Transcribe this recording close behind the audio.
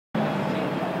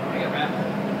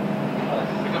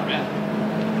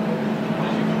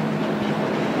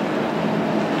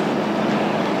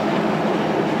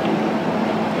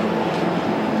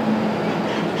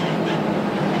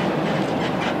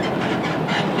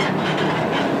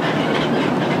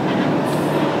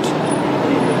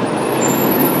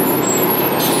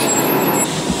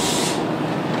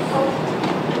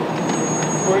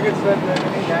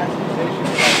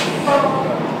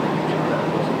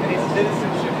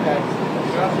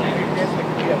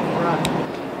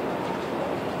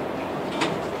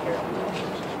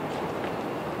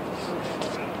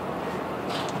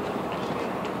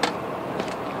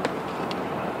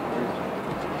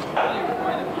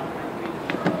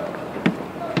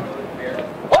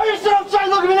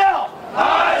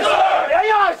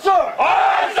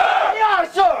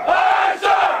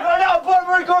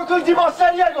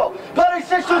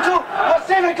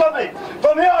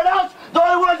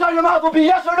mouth will be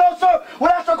yes or no, sir.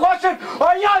 When asked a question,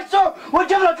 or yes, sir, when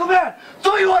given a command. Do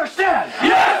you understand?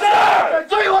 Yes, sir!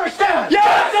 Do you understand?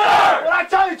 Yes, sir! When I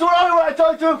tell you to, when I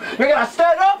tell you to, you're going to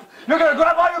stand up, you're going to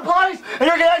grab on your bodies, and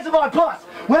you're going to exit my bus.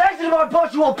 When exiting my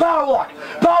bus, you will power walk.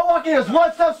 Power walking is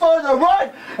 1 step slower than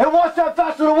run, and 1 step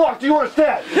faster than walk. Do you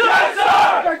understand? Yes,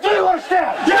 sir! Do you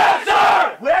understand? Yes,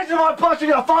 sir! When exiting my bus,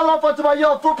 you're going to follow up onto my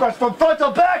yellow footprints from front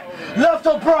to back, left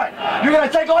to right. You're going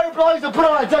to take all your belongings and put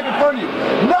it on a deck in front of you.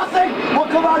 Nothing will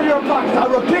come out of your pockets. I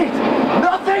repeat,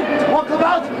 nothing will come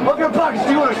out of your pockets.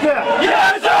 Do you understand?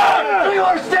 Yes, sir! Do you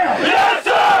understand? Yes,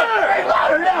 sir! Very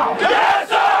louder now! Yes,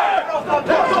 sir!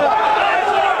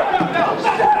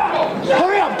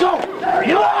 Hurry up, go!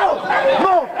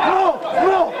 Move!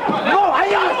 Move! I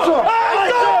answer!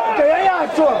 Okay, I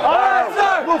answer!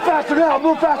 Move faster now,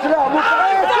 move faster now, move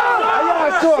faster! I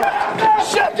answer!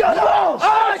 Shut your mouth!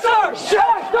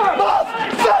 Shut! Move!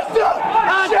 Faster!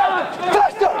 Shut!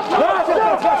 Faster!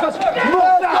 Move faster!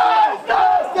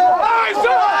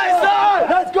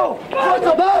 Let's go! Front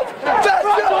the mouth!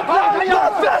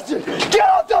 Faster! Get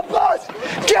off the bus!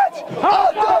 Get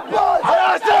off the bus!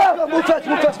 Move fast,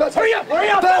 move fast, fast! Hurry up! Hurry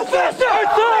up! Move faster!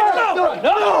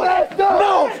 No!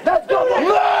 Let's go!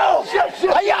 Move!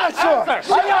 I answer!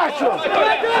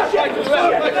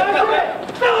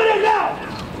 Fill it in now!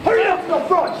 Hurry up to the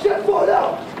front! Shift forward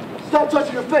now! Stop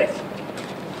touching your face!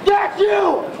 That's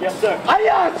you! Yes, sir. I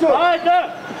answer! Aye,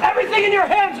 sir. Everything in your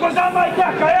hands goes on my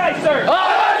deck. Aye, sir.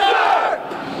 Aye, sir!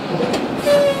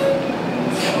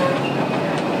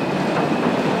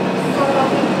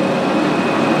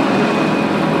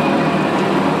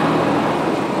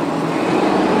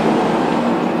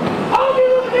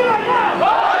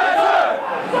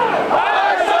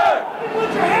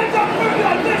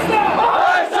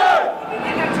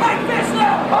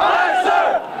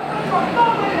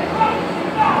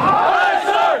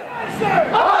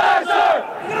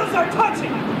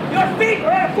 Your feet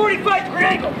are at a 45-degree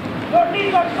angle. Your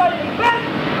knees are slightly bent.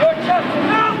 Your chest is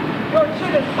out. Your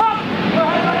chin is up. Your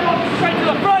head is straight to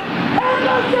the front. And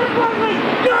most importantly,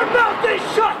 your mouth is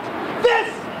shut. This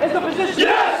is the position.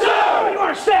 Yes, sir! You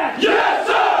understand? Yes,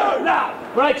 sir! Now,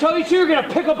 when I tell you to, you're going to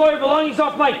pick up all your belongings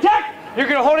off my deck. You're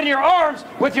going to hold it in your arms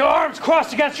with your arms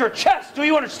crossed against your chest. Do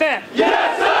you understand?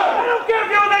 Yes, sir! I don't care if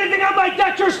you have anything on my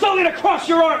deck. You're still going to cross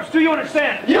your arms. Do you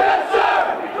understand? Yes,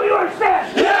 sir! Do you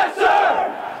understand? Yes,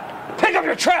 sir! Pick up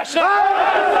your trash now!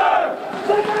 Yes,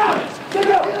 sir! Take it out! Take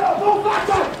it out! Move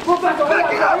faster! Move faster!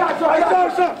 Back it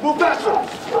up! Sir! Move faster!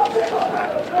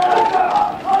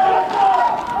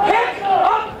 Pick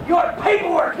up your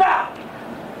paperwork now!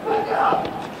 Pick it up!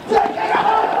 Pick it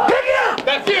up! Pick it up!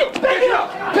 That's you! Pick it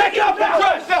up! Pick it up now!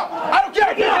 Trash now! I don't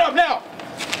care! Pick it up now!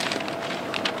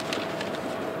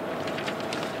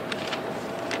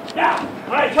 Now,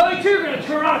 when I tell you to, you're going to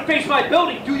turn around and face my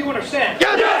building. Do you understand?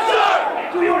 Yes, sir!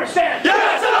 Do you understand?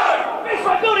 Yes, sir! Face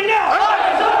my building now!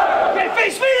 Aye, sir! Okay,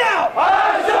 face me now!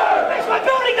 Aye, sir! Face my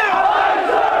building now! Aye,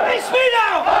 sir! Face me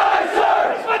now! Aye, sir!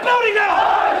 Face my building now!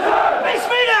 Aye, sir! Face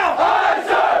me now! Aye,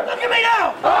 sir! Look at me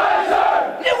now! Aye,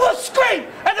 sir! You will scream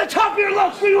at the top of your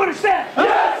lungs. Do you understand?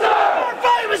 Yes, sir! Your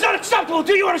volume is unacceptable.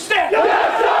 Do you understand? Yes,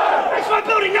 sir! Face my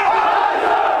building now! Aye,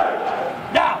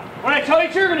 sir! Now, when I tell you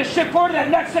to, you're going to shift forward to that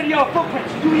next set of yellow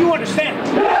footprints. Do you understand?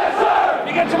 Yes, sir!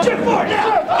 You got to shift forward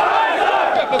now! Aye, sir!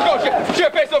 Let's go!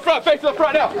 Shift face to the front! Face to the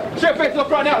front now! Shift face to the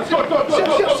front now! Let's go!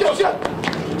 Shift.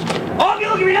 All of you,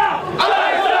 look at me now!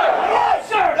 Aye, sir! Yes,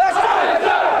 sir! Aye,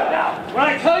 sir! Now, when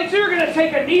I tell you to, you're going to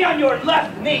take a knee on your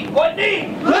left knee. What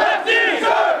knee? Left knee,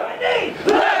 sir! What knee?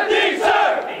 Left knee,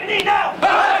 sir! Take a knee now!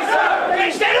 Aye, sir!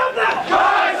 Okay, stand up now!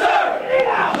 Aye, sir! Knee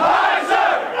now! Aye,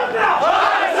 sir! Stand up now!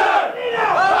 Aye, sir! Knee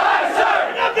now! Aye,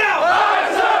 sir! Stand up now!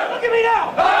 Aye, sir! Look at me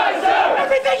now! Aye, sir!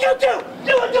 Everything you do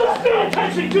to pay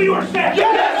attention. Do you understand?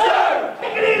 Yes, sir!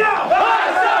 Take a knee now!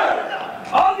 Aye,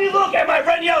 sir! All of you look at my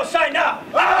red and yellow sign now!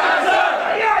 Aye, sir!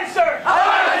 Aye, sir!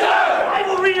 Aye, sir! I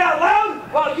will read it out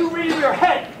loud while you read it in your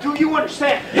head. Do you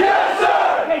understand? Yes,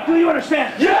 sir! Hey, do you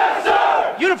understand? Yes,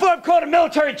 sir! Uniform Code of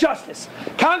Military Justice.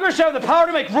 Congress shall have the power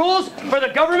to make rules for the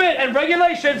government and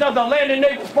regulations of the land and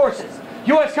naval forces.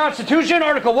 U.S. Constitution,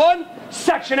 Article 1,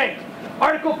 Section 8.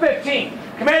 Article 15,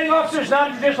 commanding officers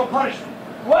non-judicial punishment.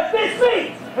 What this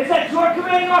means is that your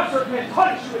commanding officer can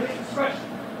punish you at his discretion.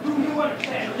 Do you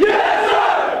understand? Yes,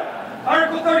 sir!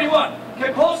 Article 31,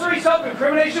 compulsory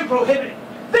self-incrimination prohibited.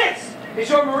 This is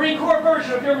your Marine Corps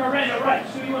version of your Miranda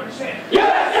rights. Do you understand?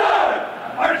 Yes,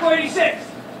 sir! Article 86,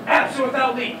 absent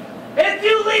without leave. If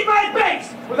you leave my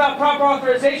base without proper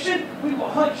authorization, we will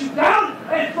hunt you down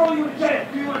and throw you in jail.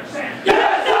 Do you understand?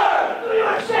 Yes, sir! Do you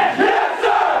understand? Yes,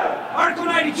 sir! Article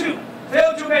 92,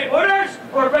 fail to obey orders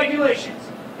or regulations.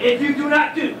 If you do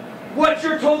not do what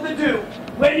you're told to do.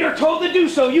 When you're told to do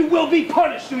so, you will be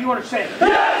punished. Do you understand?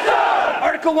 Yes, sir!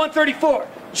 Article 134,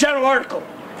 General Article.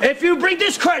 If you bring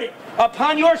discredit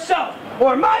upon yourself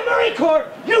or my Marine Corps,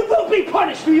 you will be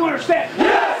punished. Do you understand?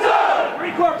 Yes, sir!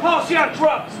 Marine Corps policy on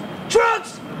drugs.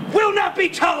 Drugs will not be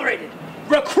tolerated.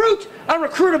 Recruit and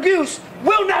recruit abuse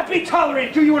will not be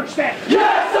tolerated. Do you understand?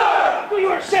 Yes, sir! Do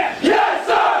you understand? Yes,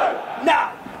 sir!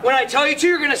 Now, when I tell you to,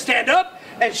 you're going to stand up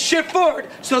and shift forward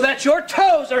so that your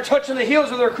toes are touching the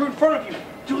heels of the recruit in front of you.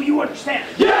 Do you understand?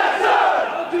 Yes,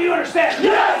 sir! Do you understand?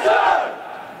 Yes, sir!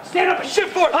 Stand up and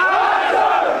shift forward. All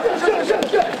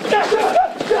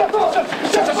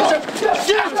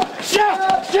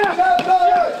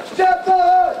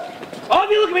of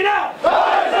you look at me now.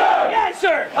 Yes,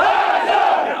 sir.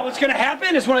 Now what's going to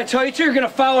happen is when I tell you to, you're going to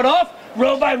follow it off,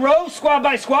 row by row, squad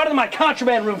by squad, in my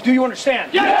contraband room. Do you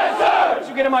understand? Yes, sir! Once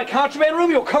you get in my contraband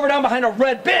room, you'll cover down behind a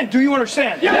red bin. Do you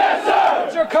understand? Yes, sir!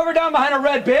 Once you're covered down behind a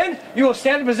red bin, you will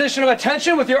stand in position of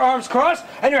attention with your arms crossed,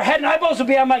 and your head and eyeballs will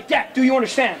be on my deck. Do you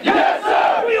understand? Yes,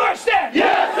 sir! Do you understand?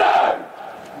 Yes, sir!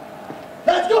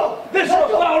 Let's go! This will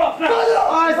follow it off now.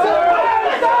 Aye, sir!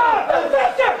 Move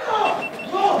faster!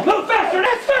 Move faster!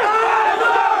 That's fair!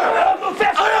 Move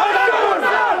faster!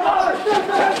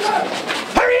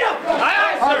 Hurry up!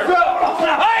 Aye, sir!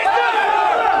 Aye,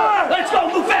 sir! Let's go!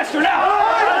 Move faster now!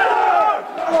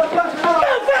 Move faster!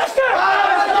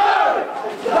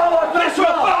 This will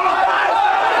follow off!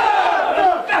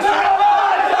 Move faster!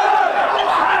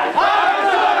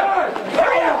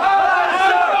 Hurry up!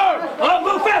 Oh,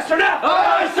 move faster now!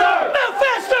 Aye, sir! Move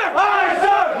faster! Aye,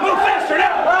 sir! Move faster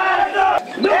now! Aye, sir!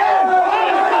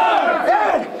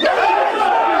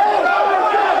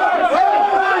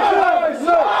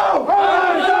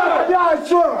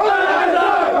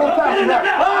 Get in there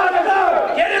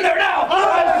now! Get in there now!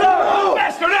 Move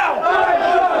faster now!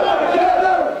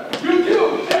 You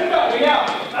too! Stand back, way down!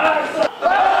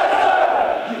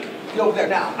 Get over there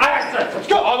now. Aye, sir! Let's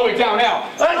go! All the way down now!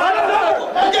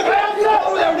 Get back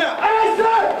over there now. Aye,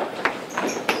 sir!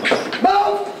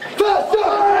 Move faster!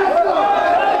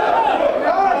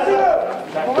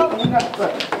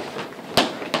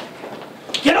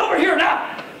 Get over here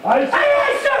now! Aye, sir!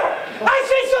 Aye, sir! I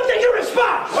say something, you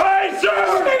respond! Aye,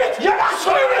 sir! Scream it! You're not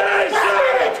screaming! Aye,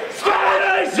 Scream it!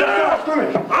 Aye, sir!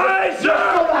 Aye,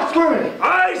 sir! Stop screaming!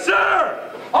 Aye, sir!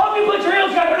 All of you put your heels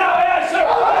together now! Aye, sir!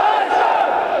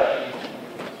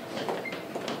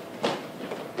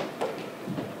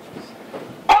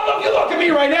 All of you look at me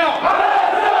right now!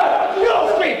 You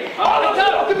don't scream! All of you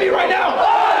look at me right now!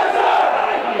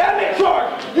 I'm in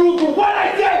charge! You do what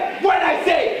I say, when I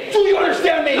say! Do you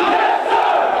understand me?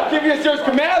 I'll give you a series of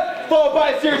commands, followed by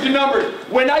a series of numbers.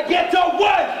 When I get to 1,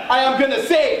 I am gonna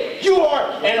say, you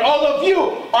are, and all of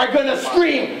you are gonna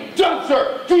scream, done,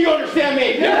 sir! Do you understand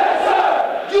me? Yes, sir!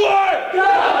 You are!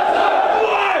 Done, sir! You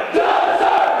are! Done,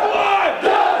 sir! You are!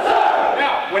 Done, sir!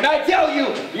 Now, when I tell you,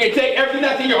 you're gonna take everything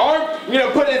that's in your arm, you're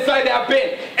gonna put it inside that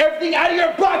bin. Everything out of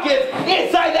your pockets,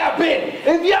 inside that bin.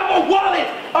 If you have a wallet,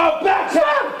 a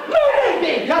backpack,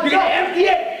 anything, you're gonna empty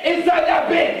it inside that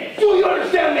bin. Do you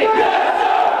understand me? Yes, sir!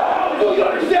 Do you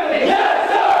understand me? Yes,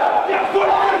 sir! Now, put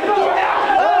it in the door now!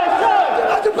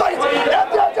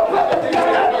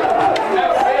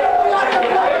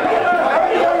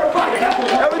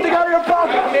 Everything out of your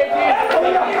pocket!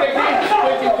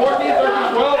 16, 14,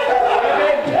 13, 12,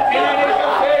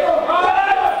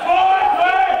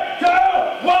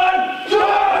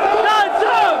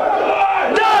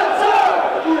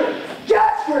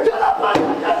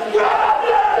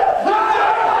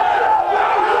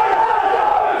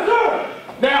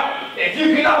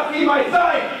 my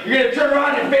sign, you're gonna turn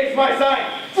around and face my sign.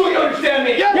 Do you understand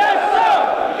me? Yes,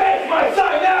 sir! Face my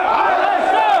sign now!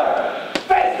 Yes, sir!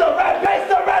 Face the red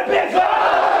bitch!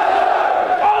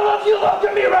 All of you look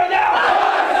at me right now!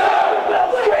 Yes, sir!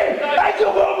 Will scream and you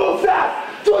will move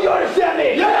fast! Do you understand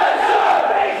me? Yes, sir!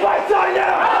 Face my sign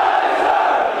now!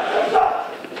 Yes, sir!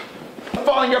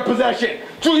 Fall in your possession.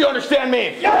 Do you understand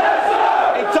me? Yes, sir!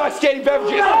 Intoxicating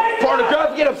beverages,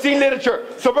 pornographic and obscene literature,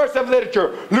 subversive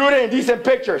literature, lewd and indecent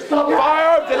pictures,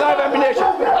 firearms and live ammunition,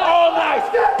 all knives,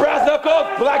 brass knuckles,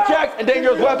 blackjacks, and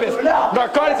dangerous weapons,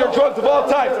 narcotics or drugs of all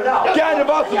types,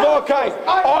 cannabis of all kinds,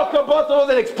 all combustibles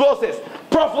and explosives,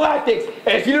 prophylactics.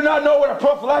 If you do not know what a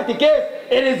prophylactic is,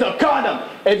 it is a condom.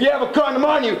 If you have a condom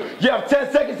on you, you have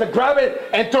 10 seconds to grab it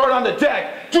and throw it on the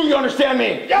deck. Do you understand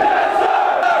me? Yes, sir!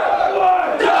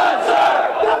 Yes, sir!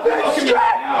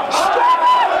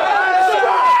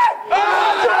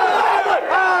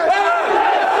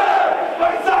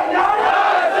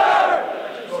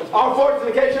 Our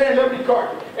fortification and liberty card.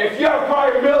 If you have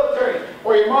prior military,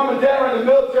 or your mom and dad are in the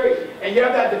military, and you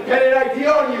have that dependent ID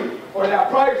on you,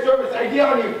 military service ID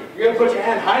on you, you're gonna put your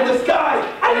hand high in the sky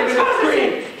and you're gonna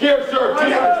scream, "Here, sir, do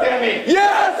you understand me?"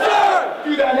 Yes, sir!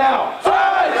 Do that now.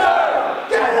 Aye, sir!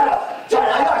 Get up!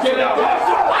 Get out. Aye,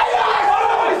 sir!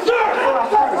 Aye, sir!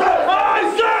 Aye,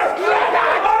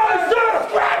 sir!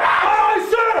 Aye,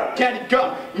 sir! Candy,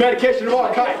 gum, medication of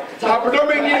all kinds.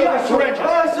 Predominantly needles and syringes.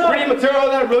 Reading material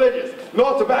that are religious.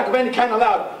 No tobacco of any kind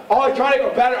allowed. All electronic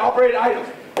or battery operated items.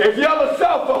 If you have a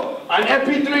cell phone, an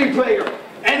MP3 player,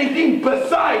 anything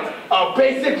besides a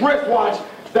basic wristwatch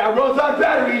that runs on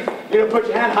batteries, you're gonna put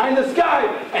your hand high in the sky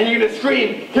and you're gonna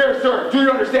scream, "Here, sir, do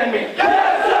you understand me?"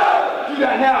 Yes, sir! Do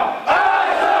that now.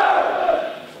 Aye,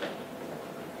 sir!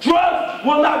 Drugs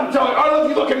will not be tolerated. All of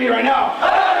you look at me right now.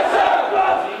 Aye, sir!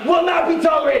 Drugs will not be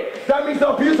tolerated. That means the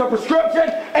abuse of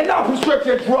prescription and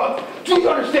non-prescription drugs. Do you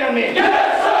understand me?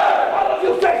 Yes, sir! All of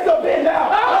you face the bin now.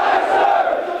 Aye, sir!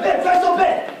 Face the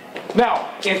bin. Now,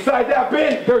 inside that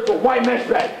bin, there's a white mesh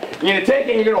bag. You're gonna take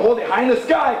it and you're gonna hold it high in the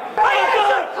sky.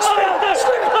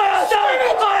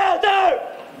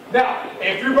 Now,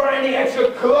 if you brought any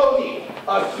extra clothing,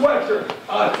 a sweatshirt,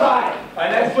 a tie,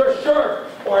 an extra shirt,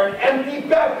 or an empty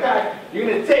backpack, you're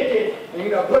gonna take it and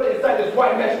you're gonna put it inside this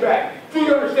white mesh bag. Do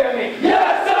you understand me?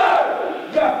 Yes, sir!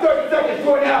 You got 30 seconds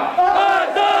for it now. Aye,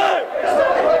 sir!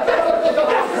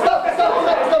 Stop it!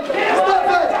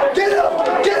 Get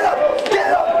up! Get up!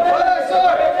 Get up! Aye,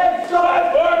 sir!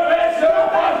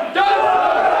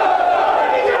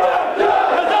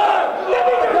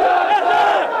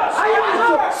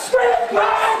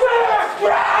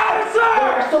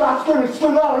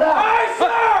 Swim out now! Aye,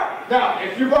 sir! Now,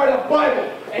 if you brought a Bible,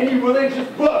 any religious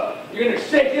book, you're gonna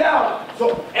shake it out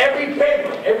so every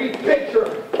paper, every picture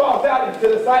falls out into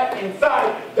the side,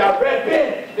 inside that red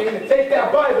bin. They're gonna take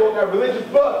that Bible, that religious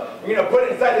book, you're gonna put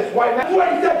it inside this white mat.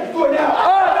 20 seconds, do it now!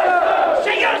 Aye,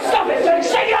 shake it out and stop it!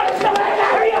 Shake it out and stop it!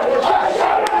 Hurry up!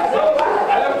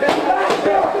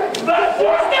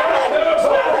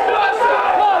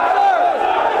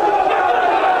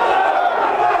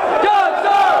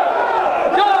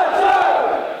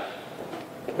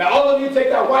 Now all of you take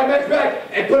that white mesh bag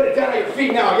and put it down at your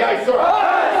feet now, yeah, sir.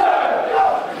 Aye,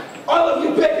 sir. All of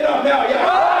you pick it up now, yeah.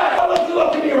 Aye. All of you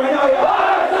look at me right now, yeah.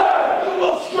 Aye, sir. You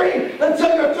will scream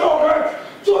until your throat hurts.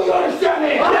 Do you understand me?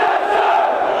 Yes, sir.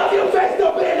 All of you face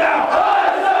the bin now. Aye,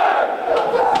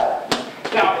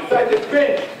 sir. Now inside this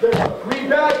bin, there's a green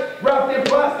bag wrapped in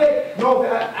plastic, known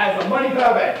as a money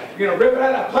bag. You're gonna rip it out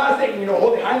of that plastic and you're gonna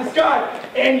hold it high in the sky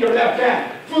in your left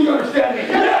hand. Do you understand me?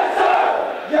 Yes, sir.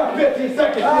 Yeah, 15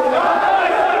 seconds.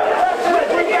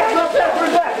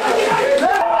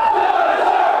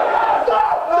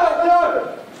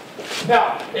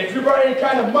 Now, if you brought any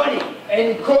kind of money,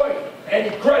 any coin,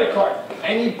 any credit card,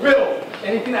 any bills,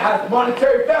 anything that has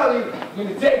monetary value, you're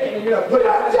going to take it and you're going to put it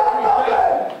in the green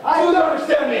bag. Do you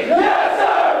understand me? Yes,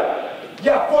 sir!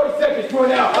 Yeah, 40 seconds to it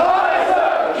now. Aye,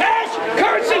 sir! Cash,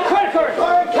 currency, credit card!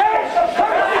 Cash,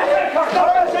 currency, credit card!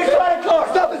 Currency, credit card!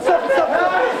 Stop it, stop it, stop it!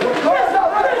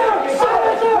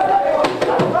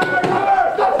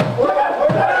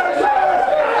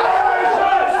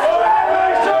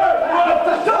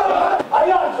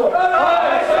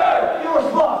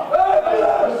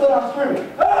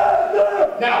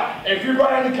 Now, if you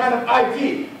brought any kind of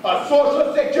ID, a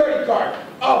social security card,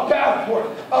 a passport,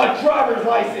 a driver's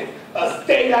license, a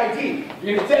state ID,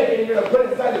 you're going to take it and you're going to put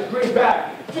it inside this green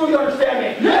bag. Do you understand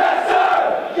me? Yes,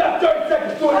 sir! You got 30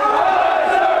 seconds to it.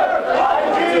 Yes, sir!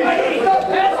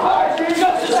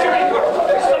 Social security card!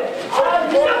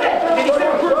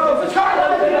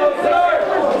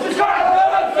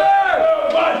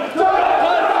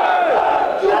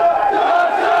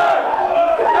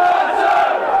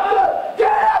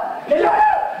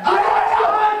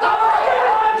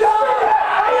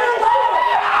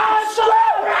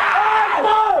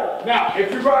 Now,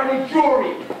 if you brought any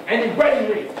jewelry, any wedding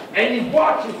rings, any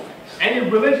watches, any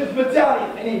religious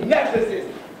medallions, any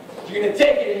necklaces, you're going to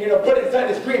take it and you're going to put it inside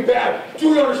this green bag. Do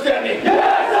you understand me?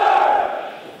 Yes, sir!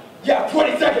 You have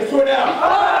 20 seconds to it now.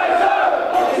 Aye,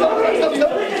 sir! Stop it, stop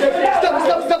it!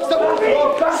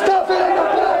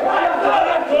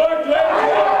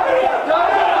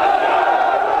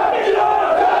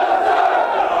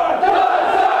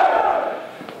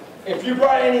 If you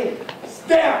brought any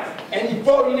stamps, any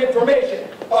voting information,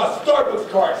 a Starbucks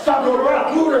card,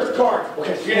 a Hooters card,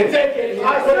 okay, you're going to take it and you're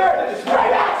going to put it in this green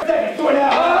bag. Seconds to it now.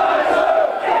 Aye, sir!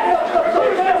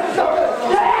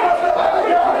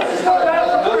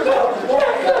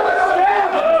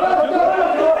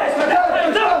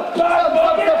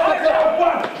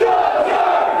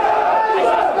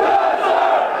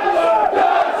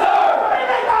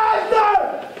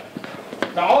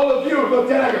 Now all of you look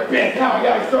down at your pants now,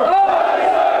 yeah, sir. Oh,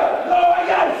 sir. No, I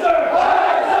got it,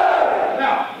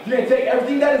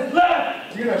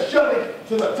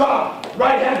 to the top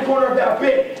right-hand corner of that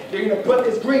bin. You're going to put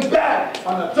this green bag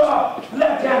on the top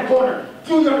left-hand corner.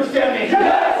 Do you understand me?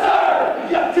 Yes, sir!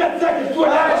 You got 10 seconds to it.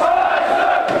 Yes, sir!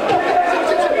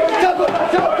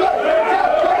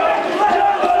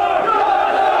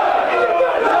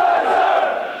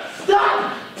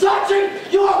 Stop touching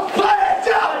your pants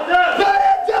up! Pants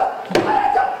up!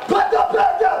 Pants up! Put the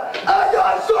pants up!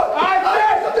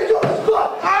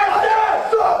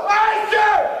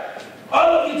 All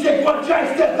of you take one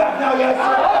giant step back now, yes, sir?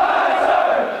 Aye,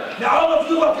 sir! Now all of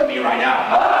you look at me right now.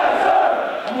 Aye,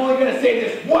 sir! I'm only going to say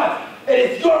this once. It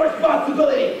is your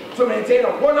responsibility to maintain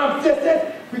a one-arm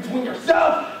distance between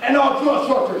yourself and all drill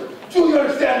instructors. Do you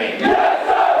understand me? Yes,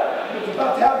 sir! What's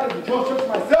about to happen is the drill instructors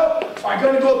myself are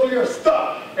going to go through your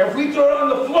stuff. If we throw it on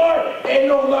the floor, it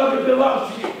no longer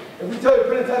belongs to you. If we tell you to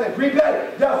put it inside the green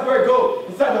bag, that's where it goes.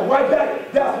 Inside the white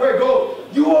bag, that's where it goes.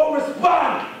 You will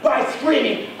respond by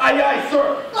screaming, aye, aye,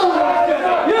 sir. Do you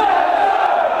understand me?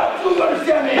 Yes, sir! Do you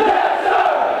understand me? Yes, sir!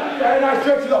 Keep your head nice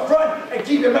straight to the front and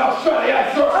keep your mouth shut, aye,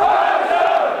 aye, sir. Aye,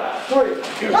 sir!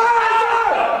 3, 2, aye,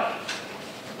 sir!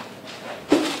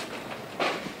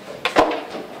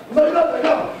 Let it go.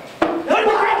 Let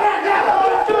me grab that now!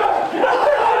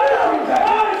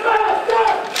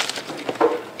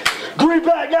 Green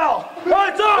bag now!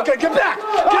 Hands up! Okay, get back!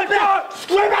 Get back!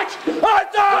 Scream it!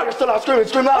 Hands up! You're still not screaming,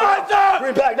 scream out! Hands up!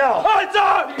 Green bag now! Hands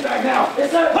up! Green bag now!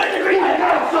 Yes, sir! Put the green bag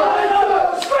now!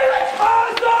 Scream it!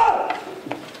 Hands up!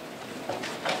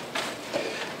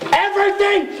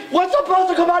 Everything was supposed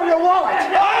to come out of your wallet!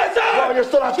 Hands up! No, you're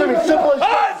still not screaming. Simple as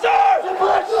Hands up! simple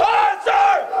as Hands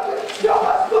up!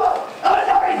 Hands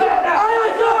up!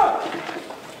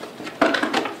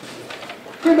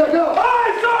 Green bag now!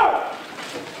 Hands up!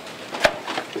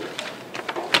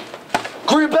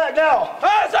 Green bag now!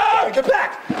 Hands up! Get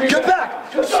back! Get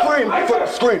back! Scream!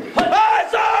 Scream!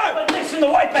 Hands up! Put this in the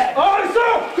white bag. Hands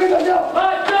up! Green bag now!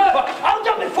 Hands up! I'll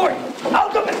dump it for you.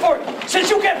 I'll dump it for you. Since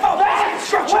you can't follow basic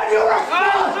instructions. When you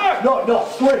respond! No,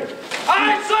 scream!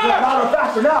 Hands up! Louder,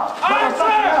 faster now! Louder,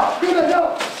 faster now! Green bag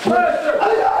now! Scream!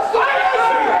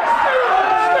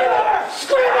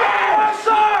 Scream it! Hands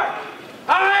up!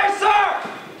 Hands up!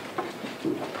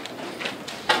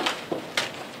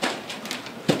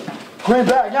 Green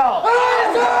bag now!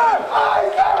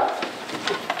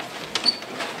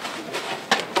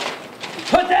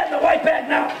 Put that in the white bag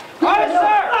now. Hands up!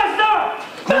 Hands up!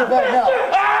 Green bag now!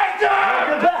 Hands up!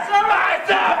 Get back!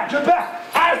 Hands up! Get back!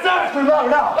 Hands up! Scream louder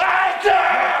now! Hands up!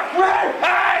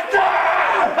 Hands up!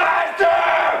 Hands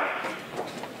up!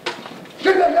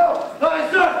 Green bag now!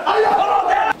 Hands up! Hold on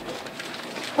there!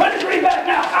 Put the green bag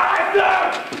now! Hands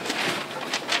up!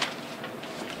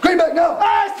 Green bag now!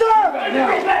 Hands up! Put the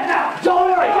green bag now!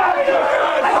 Don't worry!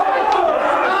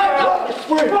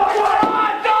 Scream!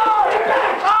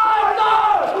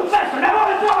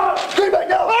 Green bag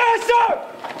now!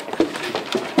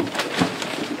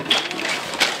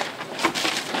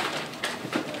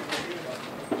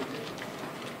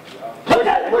 Put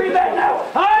that in the green bag now!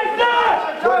 Hands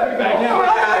up! Green bag now!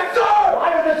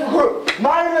 Minor dismal group!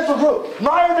 Minor dismal group!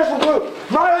 Minor dismal group!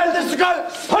 Minor dismal group!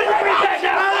 Put it in the green bag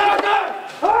now!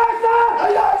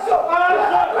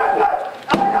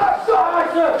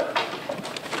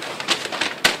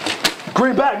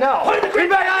 Green bag now! Put it in the green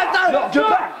bag now! No, get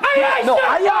back! No,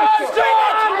 I'm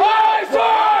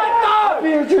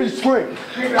here until you scream!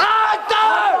 I'm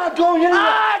not going anywhere!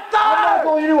 I'm not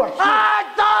going anywhere!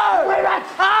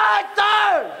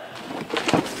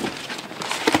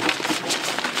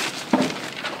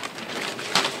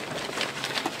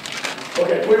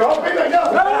 Okay, put it on. Green bag now!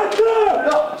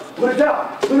 No, put it down!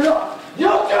 Put it up! You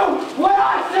do what I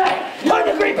say! Put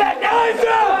the green bag now!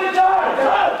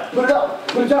 Put it up!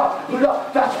 Put it down! Put it up!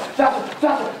 Faster!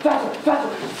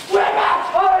 Swing it!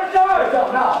 Put it down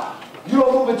now! You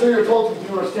don't move until you're told to. Do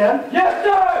you understand? Yes,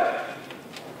 sir!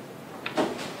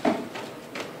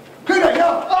 Green bag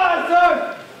now! Sir!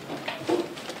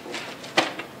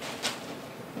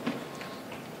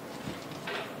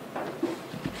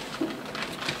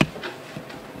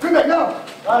 Green bag now!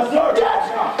 Sir!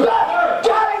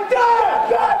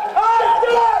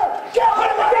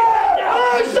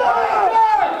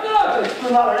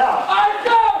 Scream louder now!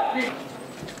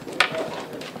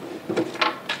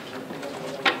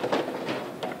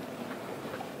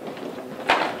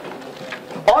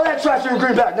 All that trash in your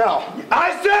green bag now!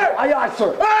 Aye, sir! Aye, aye,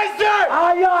 sir! Aye, sir!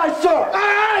 Aye, sir!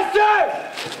 Aye, sir!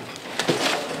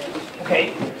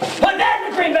 Okay, put that in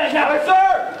the green bag now! Aye,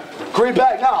 sir! Green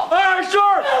bag now! Aye,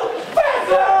 sir!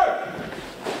 Faster!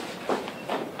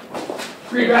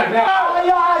 Green bag now!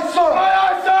 Aye, sir!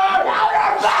 Aye, sir!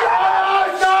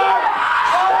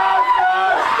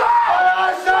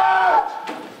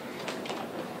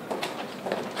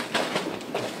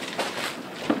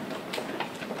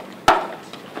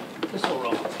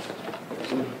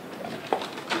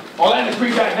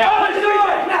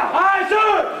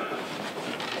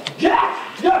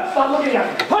 Stop looking at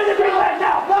me. Put the green back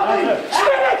now. Scream it.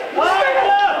 Scream it.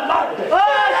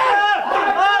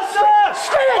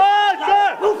 Scream it.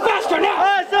 Move faster now.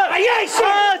 Aye, aye,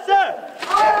 sir.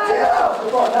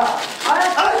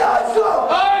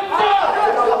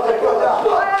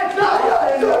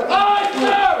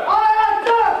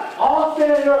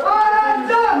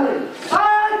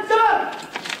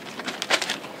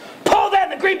 Pull that in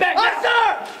the green back now.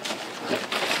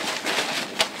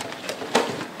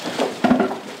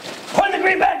 Put in the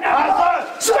green back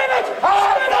now. Scream it.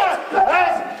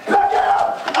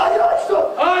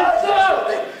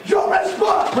 Your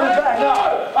response! Bring it back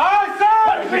now.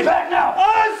 Put the green back now.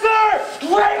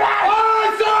 Scream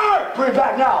it. Bring it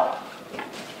back now!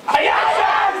 Aye,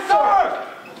 aye, sir.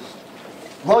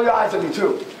 Roll your eyes at me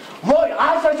too. Roll your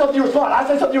I say something, you respond. I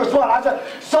say something, you respond. I say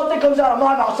something comes out of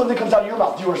my mouth, something comes out of your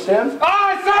mouth. Do you understand?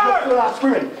 Aye, sir! You're not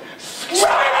screaming. Scream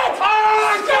it.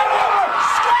 Aye, sir!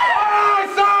 Aye,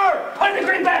 sir! Put in the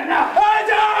green back now. Aye,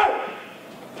 sir!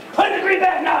 Put in the green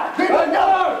back now. Green back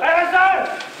now! Aye,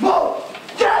 sir! Move!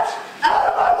 Get out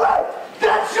of my way!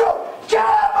 That's you! Get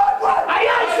out of my way! Aye,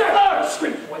 aye, sir.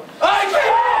 Scream. Aye, sir!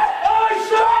 Aye,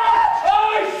 sir!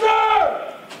 Aye, sir!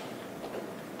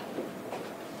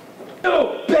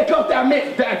 Pick up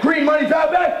that green money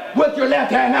bag with your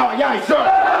left hand now, aye, sir!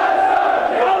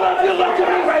 All of you look at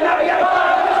me right now.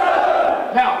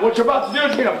 Aye, Now, what you're about to do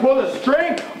is you're going to pull the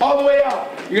string all the way out.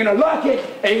 You're going to lock it,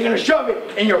 and you're going to shove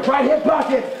it in your right hip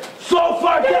pocket so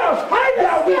far down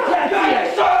that we can't see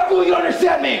it. Do you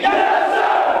understand me? Yes,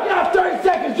 sir! You have 30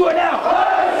 seconds to it now.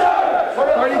 Yes, sir!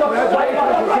 30, 19,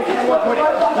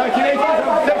 18,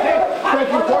 17,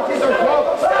 14,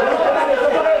 12,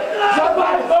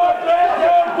 somebody, 4, 3,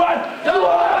 2, 1.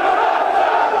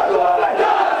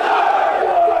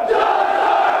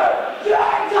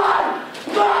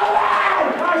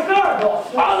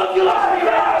 all of you look at me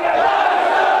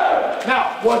right now.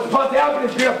 Now, what's about to happen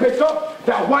is you're going to pick up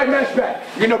that white mesh bag.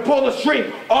 You're going to pull the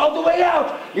string all the way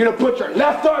out. You're going to put your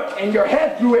left arm and your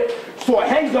head through it so it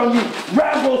hangs on you,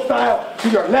 Rambo style, to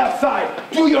your left side.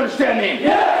 Do you understand me?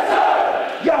 Yes,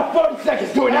 sir. You have 40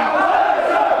 seconds. Do it now. Yes,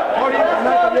 sir. 40, 19,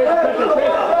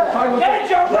 get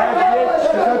your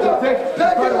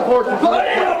put it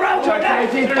around your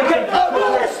neck. Okay,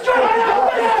 pull this string out.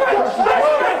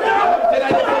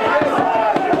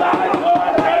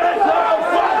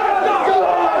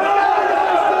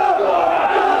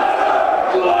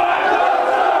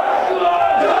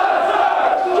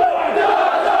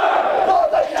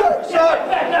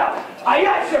 Aye,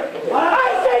 aye, sir. I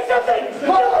say something.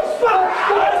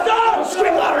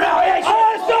 Scream louder now.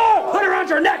 Aye, sir. Put it around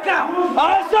your neck now.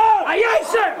 Aye, sir. Aye,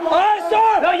 sir. Aye,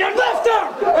 sir. No, your left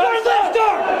arm. Your left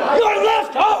arm. Your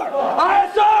left arm. Aye,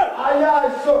 sir.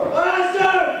 Aye, sir. Aye,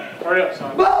 sir. Hurry up,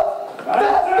 son. Move!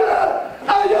 Faster!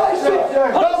 Aye, sir.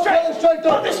 Pull the string.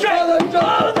 Pull the string. Pull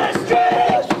the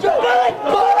string. Pull it.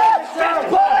 Pull it.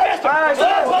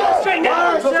 Pull the string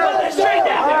down. Pull the string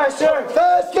down. Aye, sir.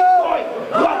 Faster!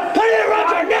 Put it around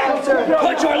your neck.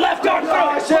 Put your left arm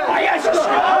through it. Aye, aye, sir.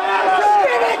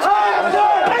 Scream it.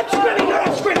 I'm screaming. You're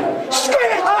not screaming.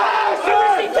 Scream it. I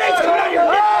see things coming out of your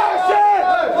neck.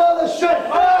 Pull the string.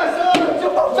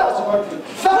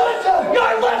 Faster!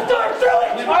 Your left arm through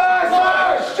it. Pull the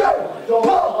string. Pull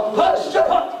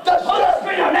the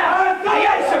string out now. Aye,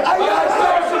 aye, sir.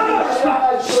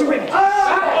 Scream it.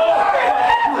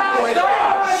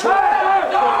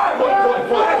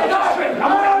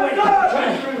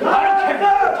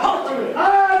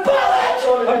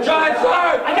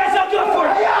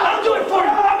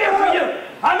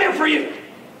 I'm here for you.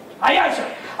 Aye, aye,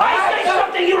 sir. I say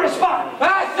something, you respond.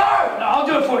 Aye, sir! No, I'll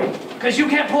do it for you. Because you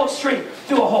can't pull a string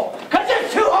through a hole. Because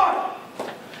it's too hard.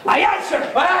 Aye, aye, sir.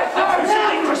 Aye, sir! I say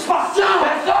something, you respond.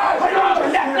 Yes, sir! Put it on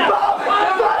your neck now.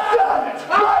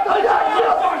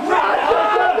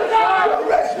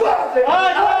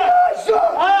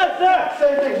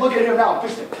 Same thing. Look at him now.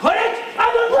 Fix it. Put it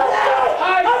on the left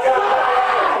side.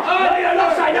 No, your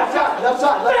left side, left side. Left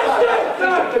side. Left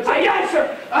side. Aye, aye,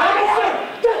 sir. Aye, sir.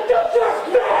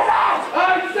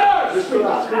 Aye, sir!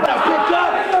 Now pick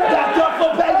up that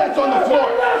duffel bag that's on the floor.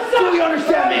 Do you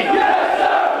understand me? Yes,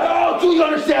 sir! No, do you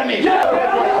understand me? Yes, sir!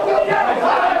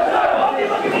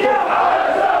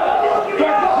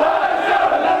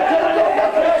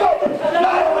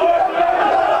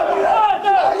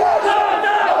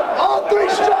 All three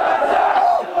straps.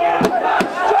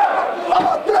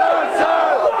 All three.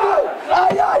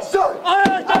 Aye, aye, sir. I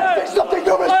fix something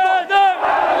to respond.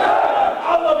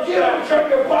 All of you jerk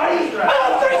your body.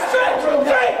 Three strips.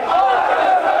 Three.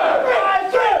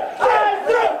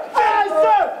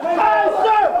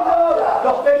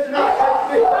 No, face it out.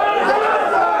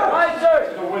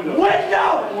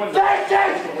 Window.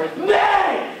 Me!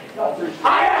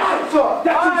 I am, sir!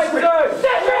 That's it!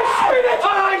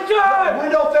 I, sir!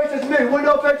 Window faces me!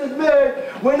 Window faces me!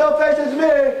 Window faces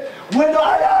me! Window...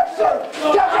 I am, sir!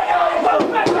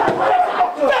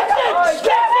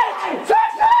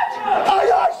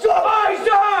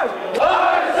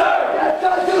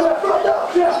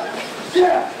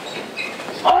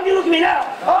 All of you look at me now.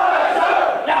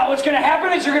 Now what's going to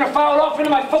happen is you're going to file it off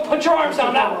into my phone. Put your arms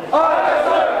down now. You're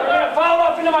going to file it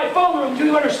off into my phone room. Do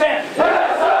you understand?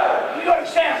 Yes, sir! Do you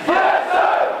understand? Yes,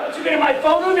 sir! Once you get in my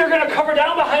phone room, you're going to cover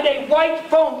down behind a white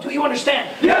phone. Do you understand?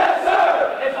 Yes,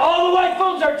 sir! If all the white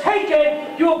phones are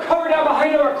taken, you will cover down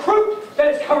behind a recruit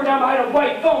that is covered down behind a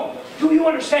white phone. Do you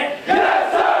understand?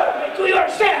 Yes, sir! Do you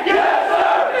understand? Yes,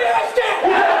 sir! Do you understand?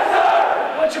 Yes,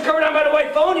 sir! Once you're covered down by the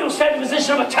white phone, you'll stand in a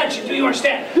position of attention. Do you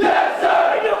understand? Yes,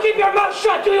 sir! And you'll keep your mouth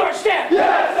shut. Do you understand?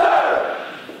 Yes, sir!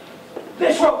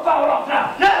 This rope, foul it off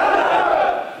now.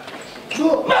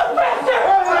 Move faster!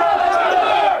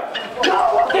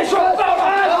 This rope, foul it off.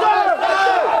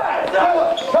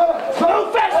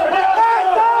 Move faster!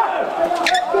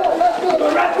 The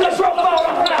rest of this rope, foul it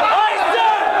off now.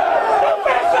 Move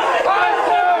faster! Foul it off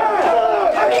now.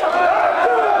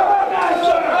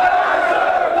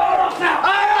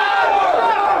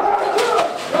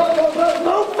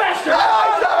 Move faster!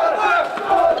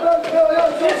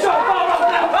 This rope, foul it off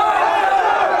now.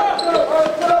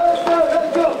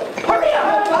 Hurry up!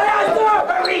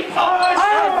 Hurry!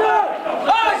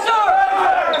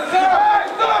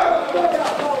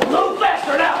 Move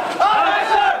faster now!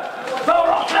 Foul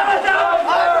it off now!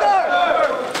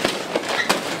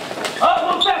 Oh,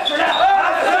 move faster now!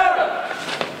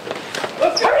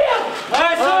 Hurry up!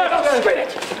 Don't spin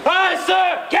it!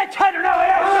 Get tighter now!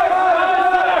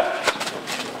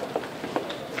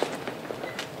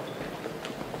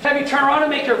 Have you turn around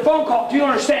and make your phone call. Do you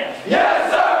understand?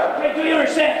 Yes, sir! Okay, do you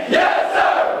understand? Yes,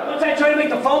 sir! Once I try to make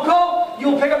the phone call, you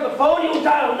will pick up the phone, you will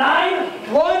dial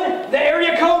 911, the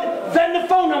area code, then the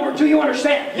phone number. Do you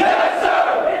understand? Yes,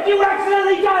 sir! If you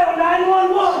accidentally dial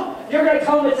 911, you're going to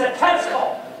tell them it's a test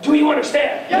call. Do you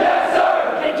understand? Yes,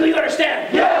 sir! Okay, do you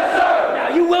understand? Yes, sir! Now,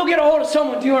 you will get a hold of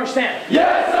someone. Do you understand?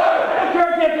 Yes, sir! I don't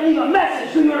care if you have to leave a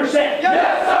message. Do you understand?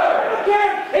 Yes, sir! I don't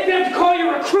care if you have to call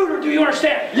your recruiter. Do you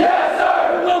understand? Yes,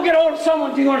 sir! You will get a hold of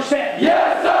someone. Do you understand?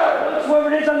 Yes, sir!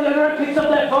 Whoever it is on the other end picks up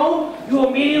that phone, you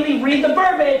immediately read the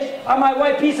verbiage on my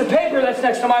white piece of paper that's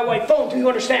next to my white phone. Do you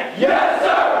understand? Yes,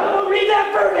 sir! You will read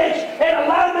that verbiage in a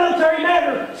loud military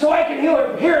manner so I can hear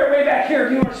it way back here.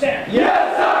 Do you understand?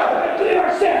 Yes, sir! Do you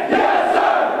understand? Yes,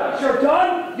 sir! Once you're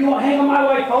done, you will hang on my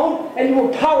white phone and you will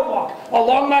power walk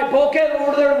along my bulkhead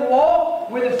over there on the wall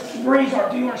where the springs are.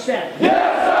 Do you understand? Yes,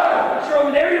 sir! Once you're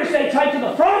over there, you'll say tight to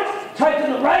the front, tight to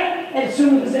the right, and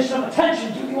assume the position of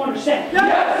attention. Do you understand?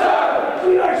 Yes, sir!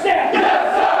 Do you understand? Yes,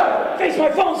 sir! Face my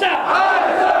phones out!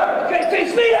 Aye, sir! Okay,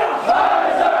 face me now!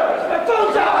 Aye, sir! Face my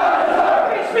phones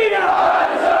out! Face me now!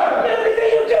 Aye, sir!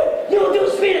 Everything you will do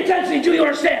speed intensity. Do you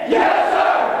understand? Yes,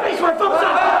 sir! Face my phones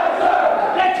out! Aye,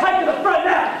 sir! Get tight to the front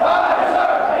now! Aye, sir!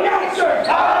 Aye, sir!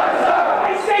 Aye, sir!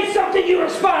 I say something, you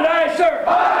respond. Aye, sir!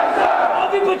 Aye, sir! All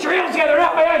of you put your hands together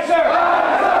now. Aye, sir!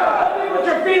 Aye, sir! All of you put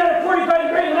your feet at a 45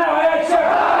 degree now. Aye, sir!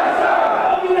 Aye, sir!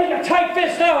 All of you make a tight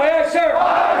fist now. Aye, sir!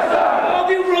 Aye, sir! All of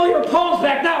you roll your palms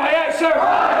back now. Aye, sir!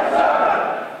 Aye, sir!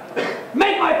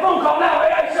 Make my phone call now.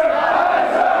 Aye, sir! Aye,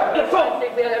 sir! The phone. Aye,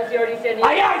 sir!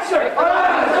 Aye, sir!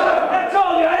 That's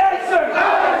all you. Aye, sir!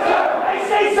 Aye, sir! I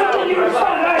say something, you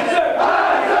respond. Aye, sir!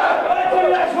 Aye, sir! I tell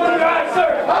you that's one of your aye, sir!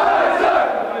 Aye, sir!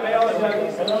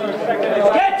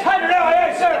 Get tighter now.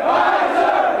 Aye, sir! Aye,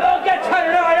 sir! No, get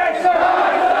tighter now. Aye, sir!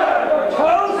 Your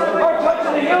toes are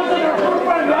touching the heels of your roof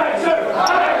front of your aye, sir!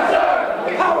 Aye, sir!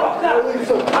 Power off now! Aye,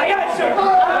 sir!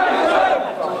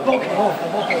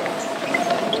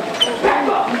 Back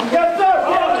up! Yes, sir!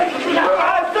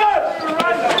 Aye, sir!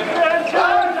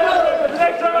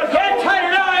 Get tighter now. Aye, sir! Get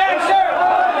tighter now. Aye, sir!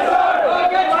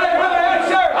 Get tighter now. Aye,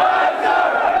 sir!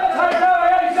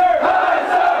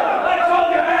 That's all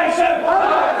you. Aye, sir!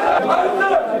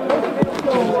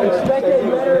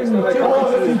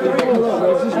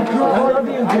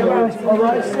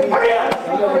 Hurry up!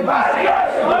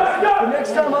 The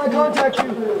next time I contact you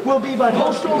will be by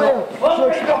postal mail. So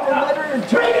expect a letter in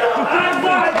two. Break it up!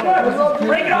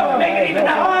 Break it off and make it even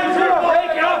now!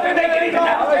 Break it off and make it even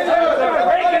now! Break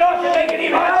it off and make it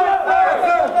even now!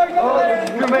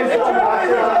 You're amazing.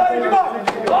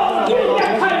 All of you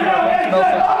get tighter now, and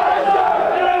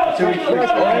I will turn you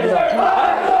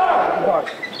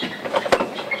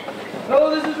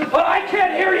Well, I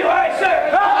can't hear you, aye,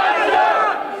 sir! Aye,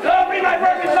 sir! Don't read my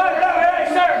broken side now, aye,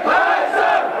 sir! Aye,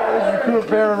 sir! Recruit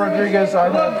Baron Rodriguez.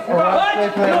 I'm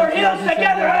Put your heels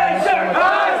together, aye, sir!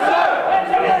 Aye,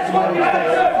 last one of you. Aye,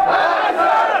 sir. Aye,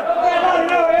 sir.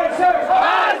 Aye, sir.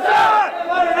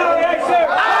 Aye, sir.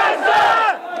 Aye,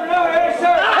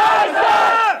 sir. Aye, sir.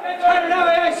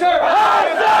 Aye, sir.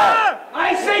 Aye, sir.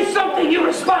 I say something, you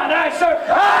respond. Aye, sir.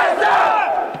 Aye, sir.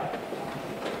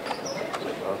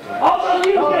 All of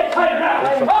you get tighter now.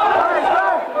 Aye,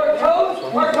 sir. Toes,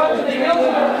 work up to the heels.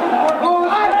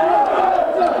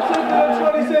 That's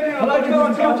what he said.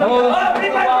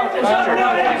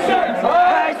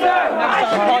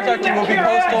 Contact you will be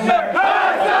postal mail.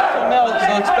 Postal mail,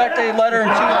 so expect a letter in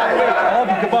 2 weeks. I love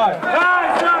you. Goodbye. Aye,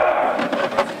 sir.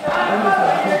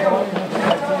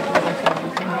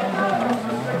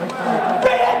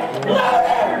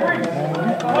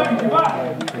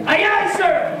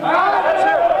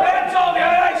 That's all.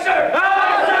 Aye, sir.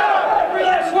 Aye, sir. Every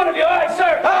last one of you. Aye,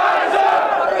 sir. Aye, sir.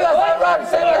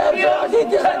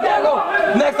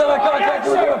 Next time I contact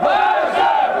you, we'll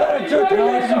do a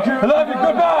I love you.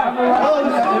 Goodbye.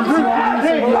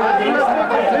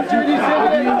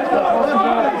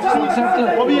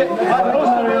 We'll be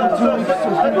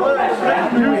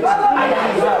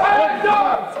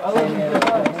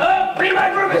Read my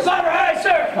group is louder. Aye,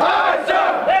 sir. Aye, sir.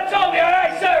 That's all.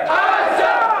 Aye, sir. Aye,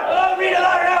 sir. Read it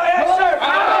louder now. Aye, sir.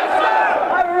 Aye, sir.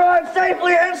 I've arrived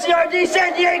safely at MCRD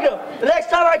San Diego. The next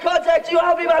time I contact you,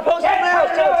 I'll be my postal mail.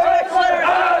 So next letter.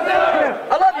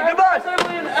 I love you. Goodbye.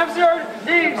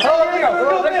 MCRD San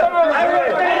Diego.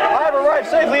 I've arrived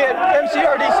safely at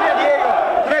MCRD San Diego.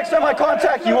 The next time I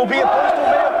contact you will be a postal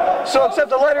mail, so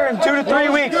accept a letter in 2 to 3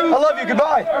 weeks. I love you.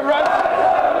 Goodbye.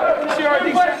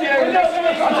 MCRD San Diego.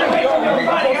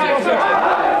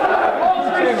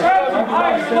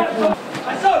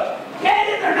 Get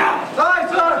in there now. Aye,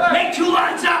 sir. Make 2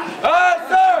 lines out. Aye,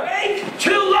 sir. Make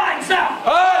 2 lines out.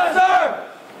 Aye, sir.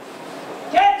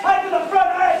 Get tight to the front.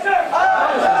 Aye, sir.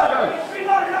 Aye, sir. Read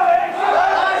louder now. Aye, sir.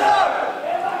 Aye, sir.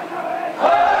 Get louder now.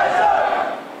 Aye,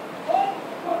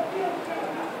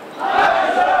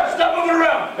 sir. Stop moving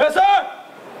around. Yes, sir.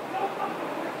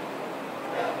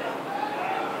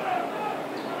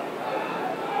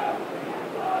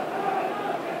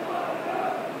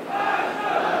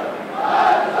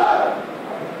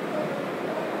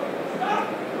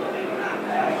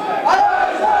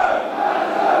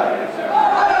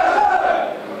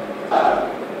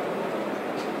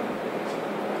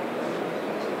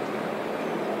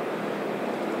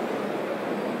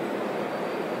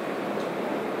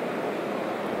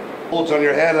 Bolts on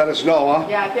your head, let us know, huh?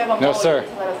 Yeah, if you have a No, bullet, sir.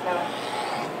 just let us know.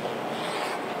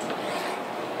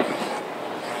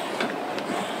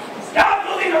 Stop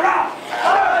moving around.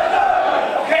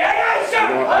 Okay, aye, sir.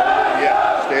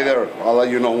 Yeah, stay there. I'll let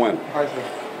you know when.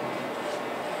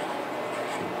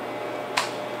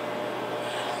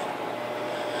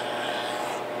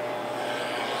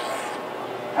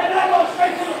 And then go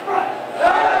straight to the front.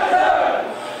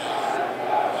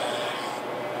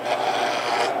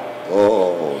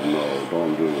 Oh, no,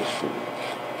 don't do this to me.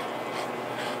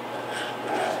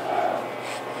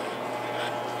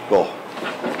 Go.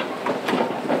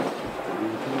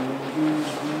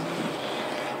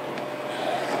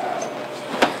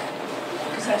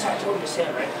 Because that's how I told you to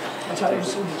stand, right? That's how I told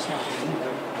you to stand.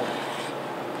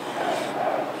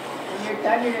 When you're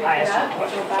done, you're gonna Aye, get sir. up, go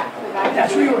back to the back.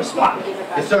 That's where you respond.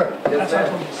 Yes, sir. That's how I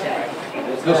told you to stand, right?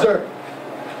 Yes, sir.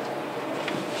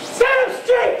 Stand up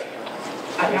straight!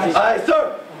 Aye, sir.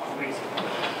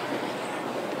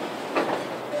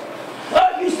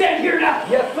 Look, you stand here now.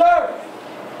 Yes, sir.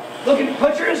 Look at me,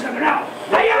 put your hands up now.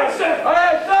 Aye, sir.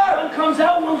 Aye, sir. One comes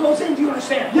out, one goes in. Do you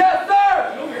understand? Yes,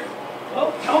 sir. Over here.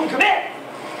 Oh, tell him come in.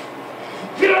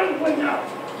 Get out of the way now.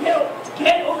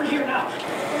 Get over here now.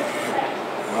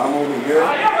 I'm over here. You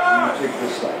take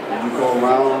this side. You go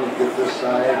around, get this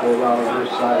side, go around this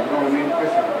side. You know what I mean?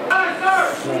 Aye, sir.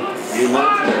 You know?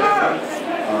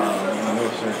 No,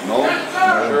 sir. No?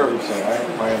 Sure. So I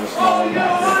have a small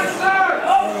Aye, sir.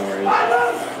 I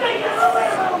love stay in the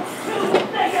middle. Stay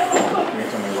in the middle.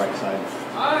 It's on my right side.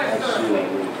 Aye, I see what it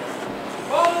is.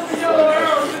 Follow the yellow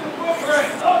arrow to the footprint.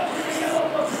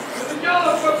 To the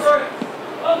yellow footprint.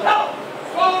 Oh, no.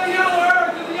 Follow the yellow arrow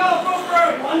to the yellow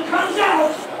footprint. One comes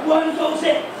out, one goes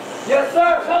in. Yes,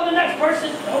 sir. Tell the next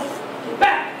person, no, get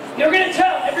back. You're going to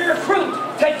tell every recruit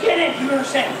to get in. Do you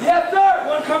understand? Yes, sir.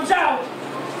 One comes out.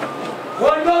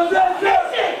 One goes in, sir.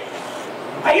 That's it.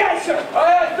 Aye, aye, sir.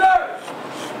 Aye, sir.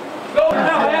 Go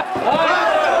now.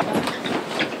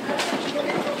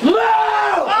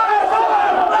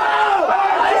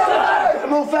 Aye, sir.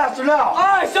 Move faster now.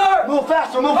 Aye, sir. Move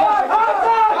faster, move faster.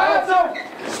 Aye,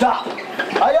 sir. Stop.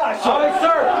 Aye, aye, sir. Aye,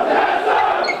 sir.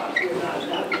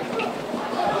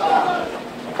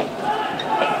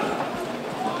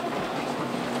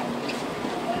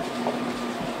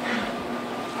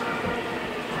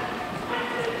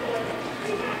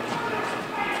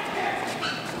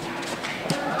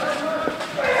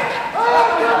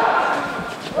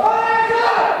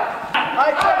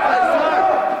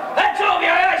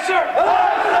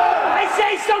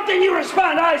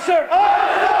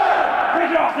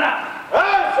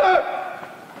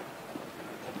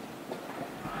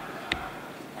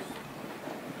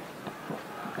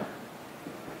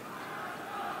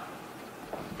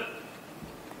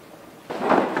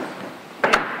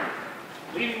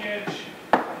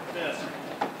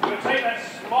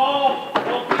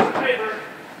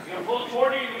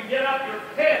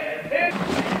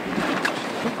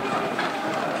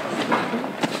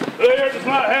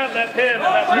 not have that pen and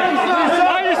that pen.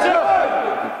 Mind yourself.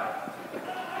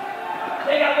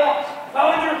 They got walks.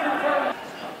 Follow your recruit.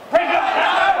 Break up.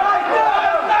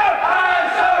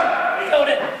 Reload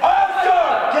it.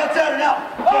 Get down now.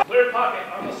 Clear pocket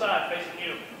on the side facing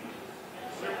you.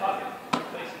 Clear pocket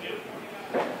facing you.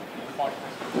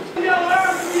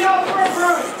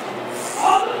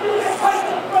 All the dudes fight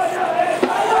the front now.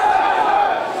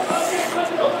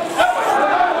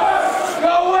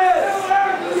 Go in!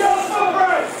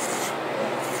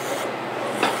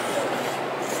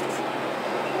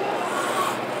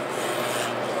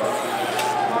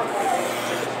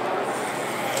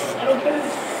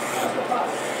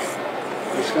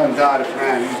 This gun died a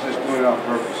friend. He's just doing it on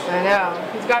purpose. I know.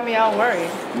 He's got me all worried.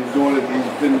 He's doing it.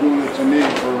 He's been doing it to me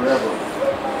forever.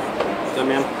 Is that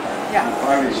ma'am? Yeah.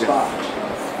 Finally stopped.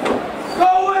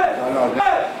 Go in! No, no.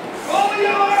 Over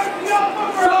your arms,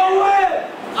 go in!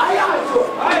 I got it.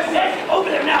 All right, Nick, over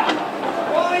there now.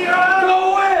 Over your arms,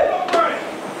 go in!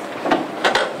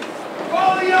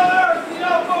 Over your arms,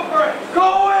 go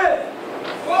in!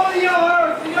 Over your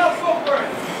arms, footprint!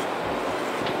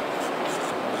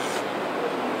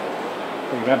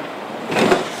 There you go.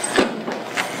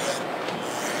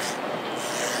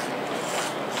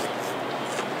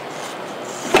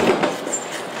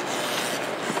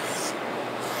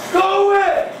 Go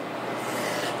in!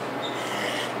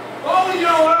 Over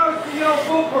your arms,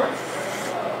 footprint!